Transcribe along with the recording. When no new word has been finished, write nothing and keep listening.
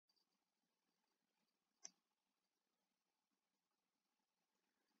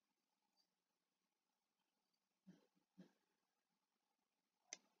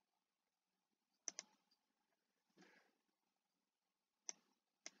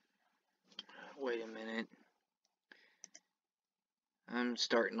Wait a minute. I'm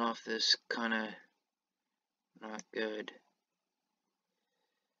starting off this kind of not good.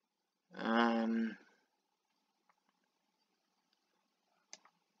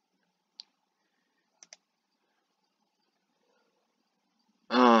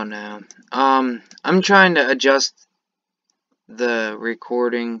 Oh no. I'm trying to adjust the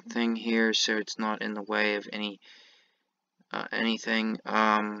recording thing here so it's not in the way of anything.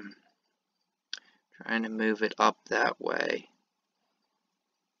 Trying to move it up that way.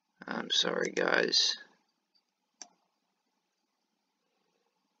 I'm sorry, guys.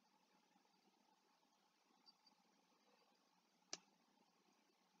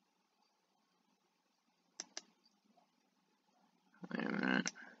 Wait a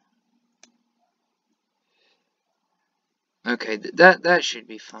minute. Okay, that should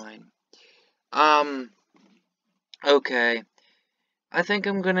be fine. Okay. I think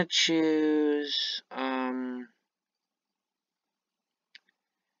I'm gonna choose, I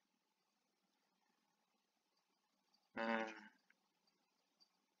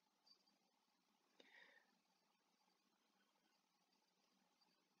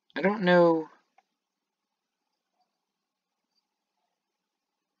don't know.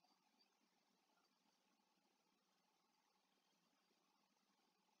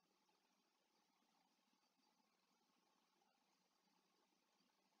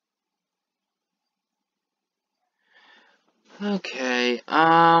 Okay,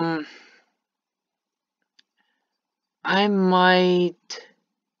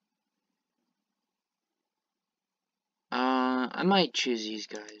 I might choose these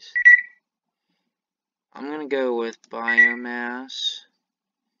guys. I'm gonna go with biomass,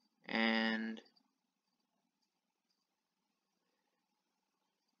 and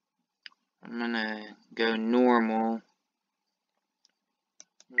I'm gonna go normal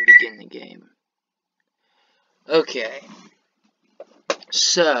and begin the game. Okay,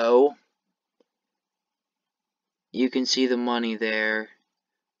 so you can see the money there.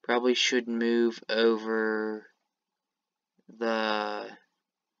 Probably should move over the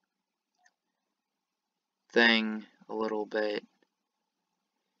thing a little bit,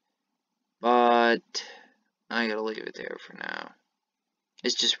 but I gotta leave it there for now.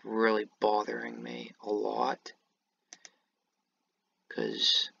 It's just really bothering me a lot,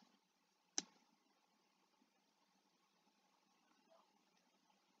 because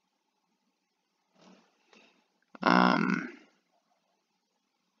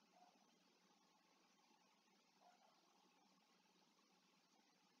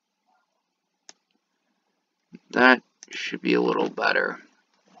that should be a little better.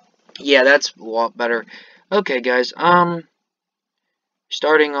 Yeah, that's a lot better. Okay, guys,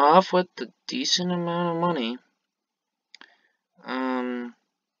 starting off with a decent amount of money. Let's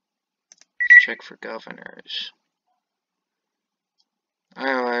check for governors. I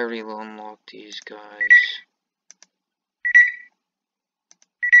already unlocked these guys.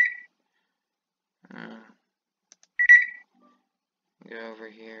 Go over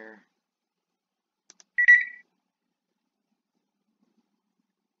here.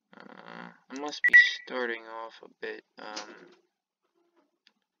 I must be starting off a bit, I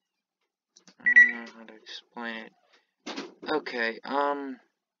don't know how to explain it. Okay, let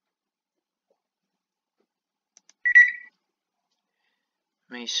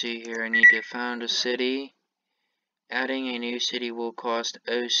me see here. I need to found a city. Adding a new city will cost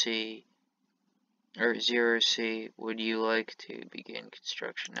OC, or 0C. Would you like to begin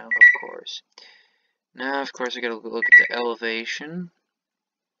construction now? Of course. Now, of course, I gotta look at the elevation.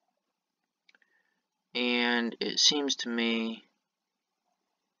 And it seems to me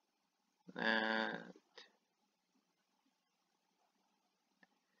that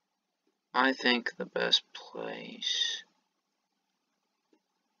I think the best place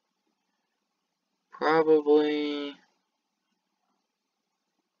probably,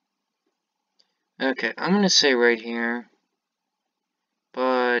 okay, I'm gonna say right here,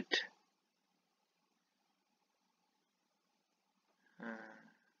 but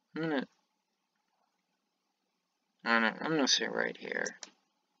I'm gonna say right here.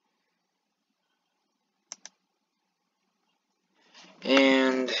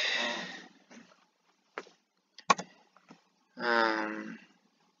 And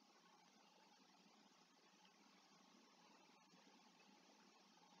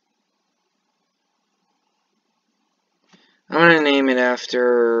I'm gonna name it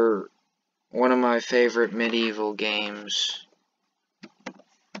after one of my favorite medieval games.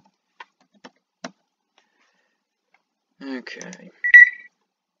 Okay.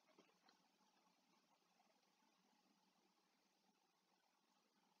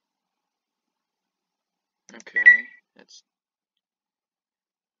 Okay, that's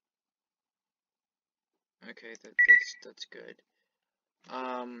good.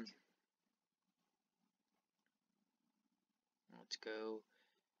 Let's go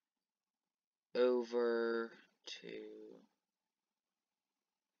over to,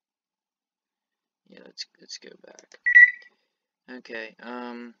 yeah, let's go back. Okay,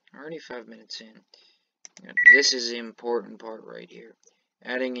 already 5 minutes in. This is the important part right here.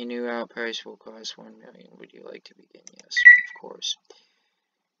 Adding a new outpost will cost 1 million. Would you like to begin? Yes, of course.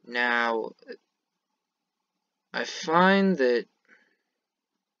 Now, I find that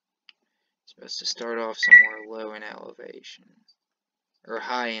it's best to start off somewhere low in elevation, or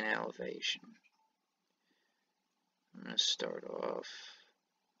high in elevation. I'm going to start off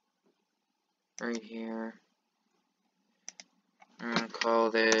right here. I'm going to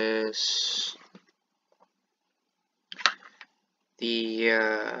call this the,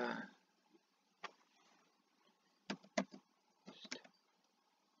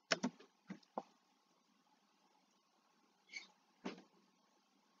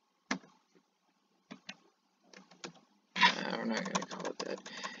 we're not going to call it that.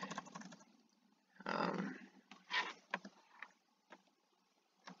 I'm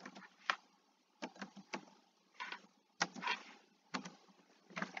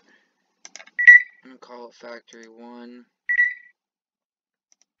going to call it Factory 1.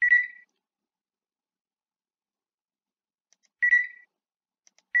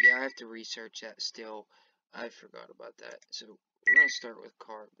 Yeah, I have to research that still. I forgot about that. So, we're going to start with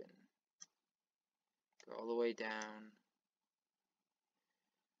carbon. Go all the way down.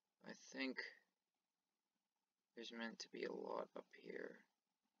 I think there's meant to be a lot up here.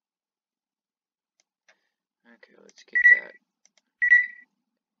 Okay, let's get that.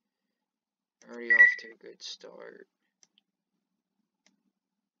 Already off to a good start.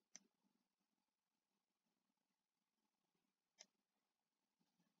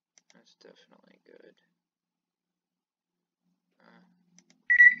 That's definitely good.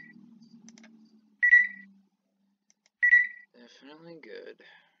 Definitely good.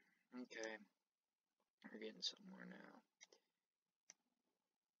 Okay. We're getting somewhere now.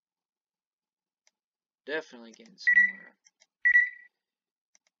 Definitely getting somewhere.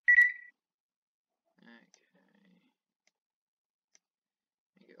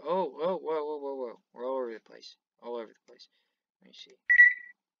 Okay. Oh, whoa. We're all over the place. All over the place. Let me see.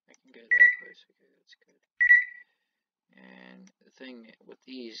 I can go that close. Okay, that's good. And the thing with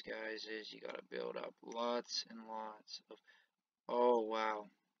these guys is you gotta build up lots and lots of... Oh, wow.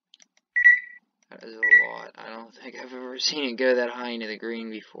 That is a lot. I don't think I've ever seen it go that high into the green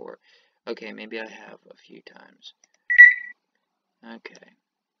before. Okay, maybe I have a few times. Okay.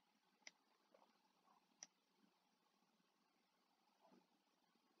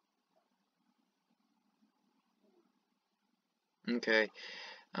 Okay.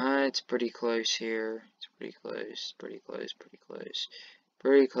 It's pretty close here. It's pretty close. Pretty close. Pretty close.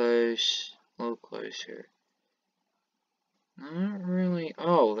 Pretty close. A little closer. Not really.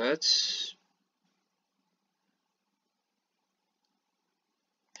 Oh, that's...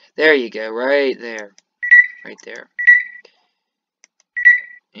 There you go. Right there. Right there.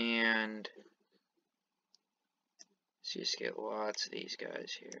 And... let's just get lots of these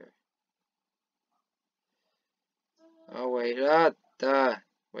guys here. Oh, wait.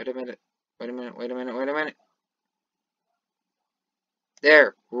 Wait a minute. Wait a minute. Wait a minute. Wait a minute.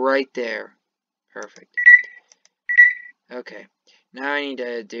 There. Right there. Perfect. Okay. Now I need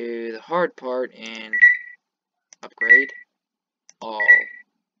to do the hard part and upgrade all.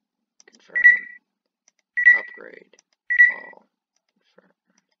 Confirm. Upgrade all. Confirm.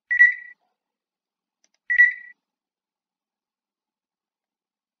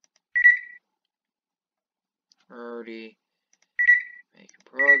 Already making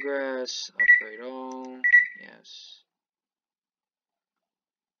progress. Upgrade all. Yes.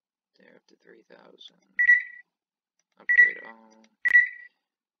 They're up to 3,000. Upgrade all.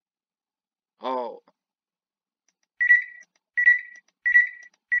 Oh.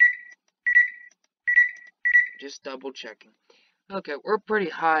 Just double checking. Okay, we're pretty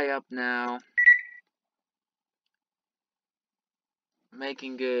high up now.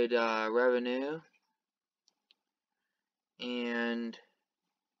 Making good revenue. And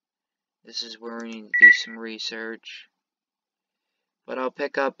this is where we need to do some research. But I'll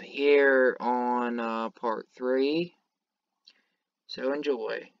pick up here on part 3. So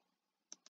enjoy.